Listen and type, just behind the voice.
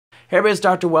Hey everybody, it's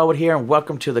Dr. Wellwood here and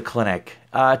welcome to the clinic.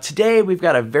 Today we've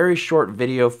got a very short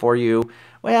video for you.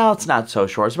 Well, it's not so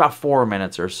short, it's about 4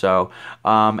 minutes or so.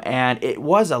 And it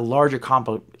was a larger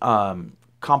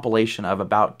compilation of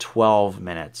about 12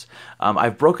 minutes.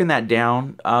 I've broken that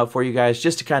down for you guys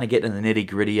just to kind of get into the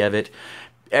nitty-gritty of it.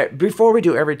 Before we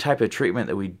do every type of treatment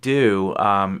that we do,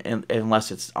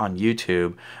 unless it's on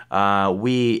YouTube,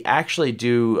 we actually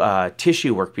do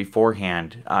tissue work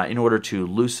beforehand in order to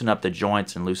loosen up the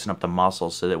joints and loosen up the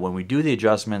muscles so that when we do the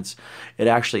adjustments, it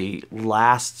actually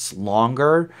lasts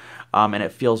longer and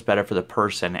it feels better for the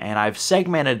person. And I've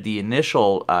segmented the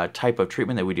initial type of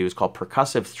treatment that we do, is called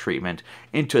percussive treatment,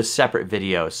 into a separate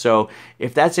video. So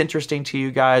if that's interesting to you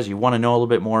guys, you want to know a little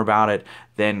bit more about it,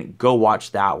 then go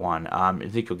watch that one. I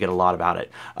think you'll get a lot about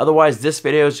it. Otherwise, this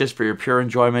video is just for your pure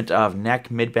enjoyment of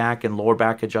neck, mid-back, and lower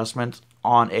back adjustments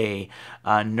on a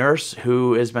nurse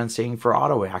who has been seeing for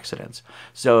auto accidents.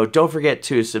 So don't forget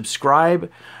to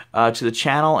subscribe to the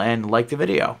channel and like the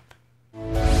video.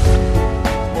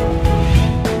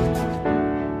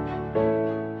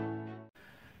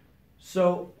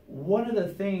 So one of the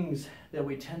things that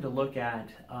we tend to look at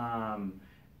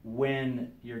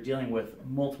when you're dealing with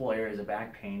multiple areas of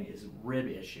back pain is rib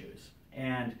issues.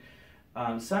 And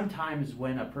sometimes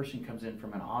when a person comes in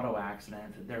from an auto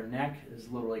accident, their neck has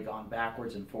literally gone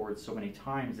backwards and forwards so many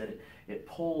times that it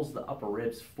pulls the upper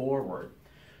ribs forward.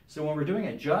 So when we're doing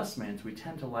adjustments, we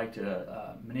tend to like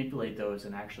to manipulate those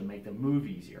and actually make them move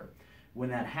easier. When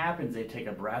that happens, they take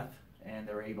a breath and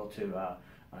they're able to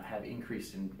have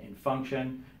increase in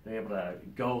function. They're able to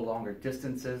go longer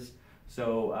distances.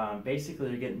 So basically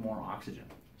they're getting more oxygen.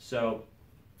 So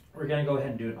we're going to go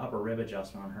ahead and do an upper rib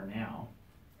adjustment on her now.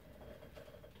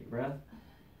 Take a breath.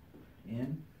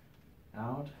 In,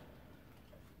 out.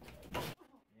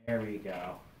 There we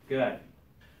go. Good.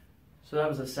 So that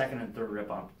was the second and third rib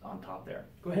on top there.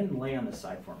 Go ahead and lay on this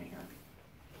side for me here.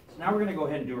 So now we're going to go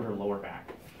ahead and do her lower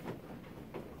back.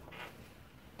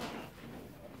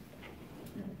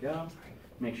 There we go.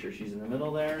 Make sure she's in the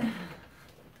middle there.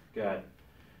 Good.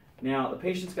 Now the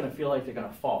patient's going to feel like they're going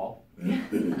to fall.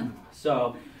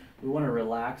 So we want to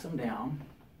relax them down.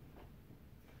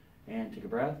 And take a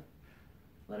breath.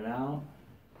 Let it out.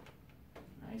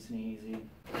 Nice and easy.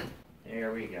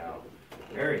 There we go.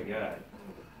 Very good.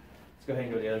 Let's go ahead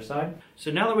and go to the other side. So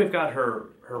now that we've got her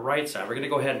right side, we're going to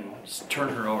go ahead and turn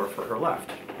her over for her left.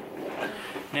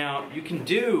 Now you can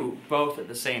do both at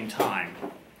the same time.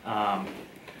 On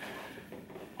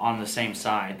the same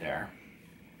side there.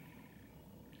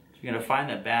 So you're going to find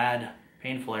the bad,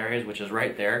 painful areas, which is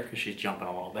right there because she's jumping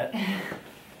a little bit.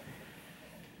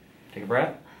 Take a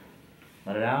breath.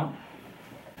 Let it out.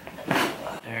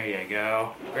 There you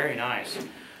go. Very nice.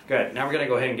 Good. Now we're going to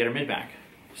go ahead and get her mid-back.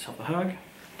 Self a hug.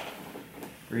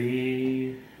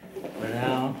 Breathe. Let it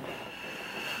out.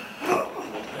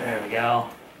 There we go.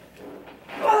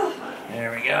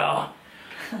 There we go.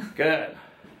 Good.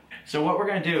 So what we're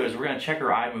going to do is we're going to check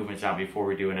her eye movements out before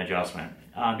we do an adjustment.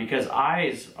 Because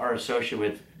eyes are associated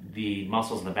with the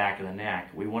muscles in the back of the neck,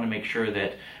 we want to make sure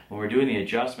that when we're doing the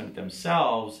adjustment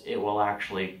themselves, it will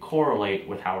actually correlate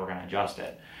with how we're going to adjust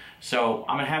it. So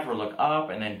I'm going to have her look up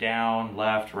and then down,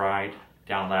 left, right,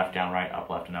 down, left, down, right, up,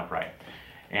 left, and up, right.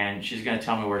 And she's going to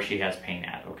tell me where she has pain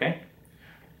at, okay?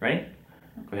 Ready?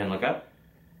 Go ahead and look up,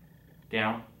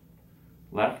 down,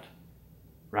 left,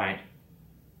 right,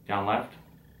 down, left,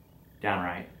 down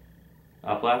right,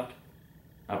 up left,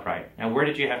 up right. Now where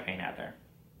did you have pain at there?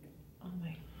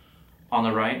 On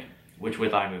the right, which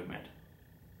with eye movement?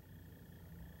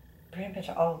 Pretty much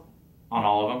all. On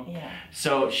all of them? Yeah.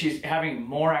 So she's having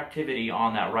more activity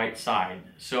on that right side.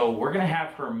 So we're going to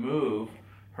have her move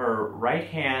her right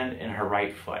hand and her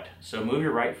right foot. So move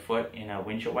your right foot in a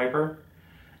windshield wiper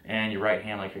and your right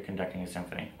hand like you're conducting a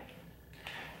symphony.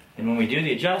 And when we do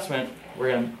the adjustment, we're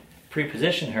going to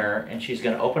pre-position her and she's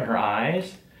going to open her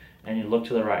eyes and you look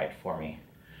to the right for me.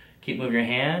 Keep moving your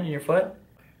hand and your foot.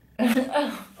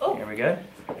 Oh. Here we go.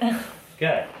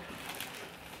 Good.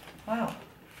 Wow.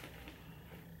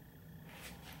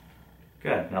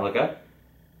 Good. Now look up,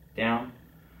 down,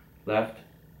 left,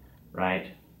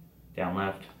 right, down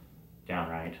left, down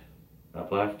right,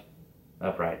 up left,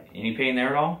 up right. Any pain there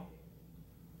at all?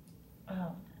 A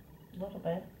little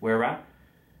bit. Where at?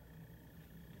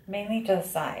 Mainly to the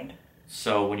side.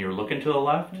 So when you're looking to the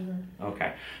left? Mm-hmm.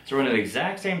 Okay. So we're going to do the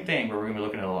exact same thing, but we're going to be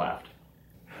looking to the left.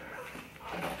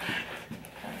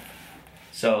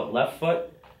 So left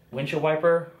foot, windshield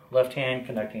wiper, left hand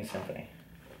conducting symphony.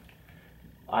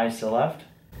 Eyes to the left.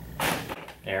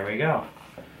 There we go.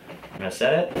 I'm going to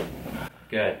set it.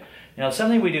 Good. Now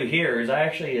something we do here is I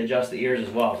actually adjust the ears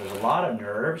as well. There's a lot of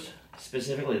nerves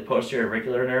specifically the posterior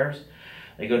auricular nerves.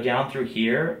 They go down through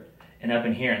here and up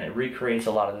in here, and it recreates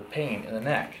a lot of the pain in the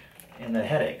neck and the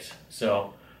headaches.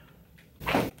 So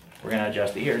we're going to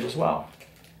adjust the ears as well.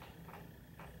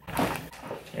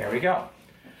 There we go.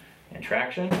 And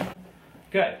traction.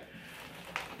 Good.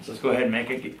 So let's go ahead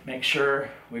and make sure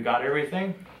we got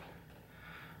everything.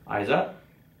 Eyes up,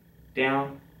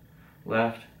 down,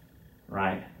 left,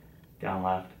 right, down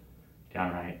left,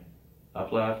 down right,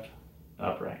 up left,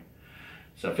 up right.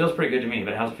 So it feels pretty good to me,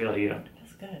 but how's it feel to you?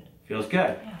 Feels good. Feels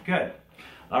good. Yeah. Good.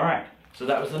 All right. So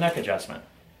that was the neck adjustment.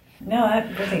 No,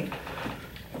 that really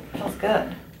feels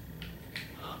good.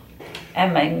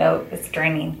 And my note is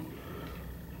draining.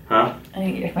 Huh? I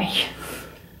think you're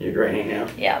You're draining now?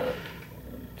 Yeah,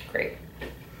 it's great.